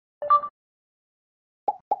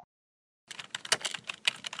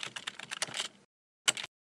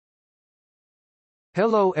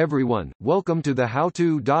Hello everyone, welcome to the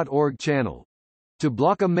howto.org channel. To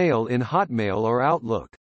block a mail in Hotmail or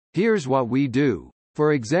Outlook. Here's what we do.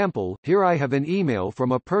 For example, here I have an email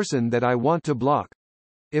from a person that I want to block.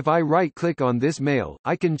 If I right-click on this mail,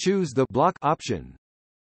 I can choose the block option.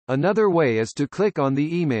 Another way is to click on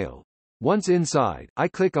the email. Once inside, I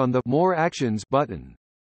click on the More Actions button.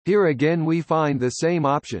 Here again we find the same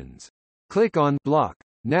options. Click on Block.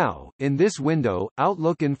 Now, in this window,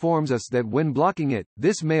 Outlook informs us that when blocking it,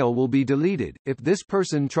 this mail will be deleted. If this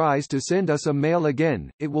person tries to send us a mail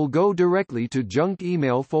again, it will go directly to junk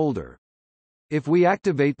email folder. If we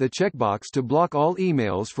activate the checkbox to block all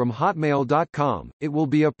emails from hotmail.com, it will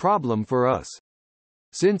be a problem for us,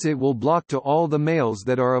 since it will block to all the mails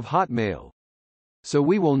that are of Hotmail. So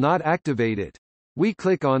we will not activate it. We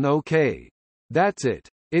click on OK. That's it.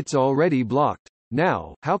 It's already blocked.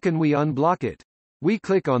 Now, how can we unblock it? We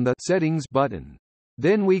click on the Settings button.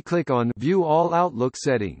 Then we click on View All Outlook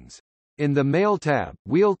Settings. In the Mail tab,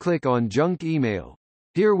 we'll click on Junk Email.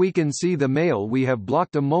 Here we can see the mail we have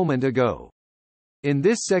blocked a moment ago. In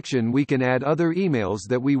this section we can add other emails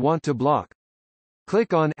that we want to block.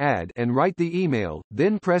 Click on Add and write the email,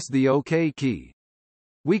 then press the OK key.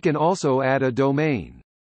 We can also add a domain.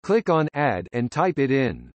 Click on Add and type it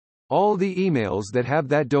in. All the emails that have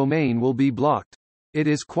that domain will be blocked. It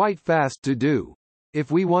is quite fast to do. If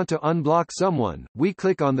we want to unblock someone, we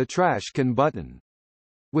click on the Trash Can button.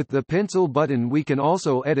 With the pencil button we can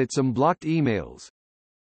also edit some blocked emails.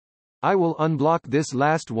 I will unblock this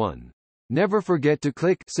last one. Never forget to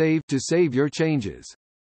click Save to save your changes.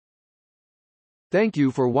 Thank you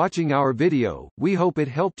for watching our video, we hope it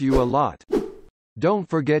helped you a lot. Don't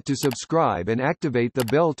forget to subscribe and activate the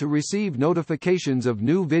bell to receive notifications of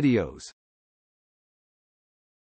new videos.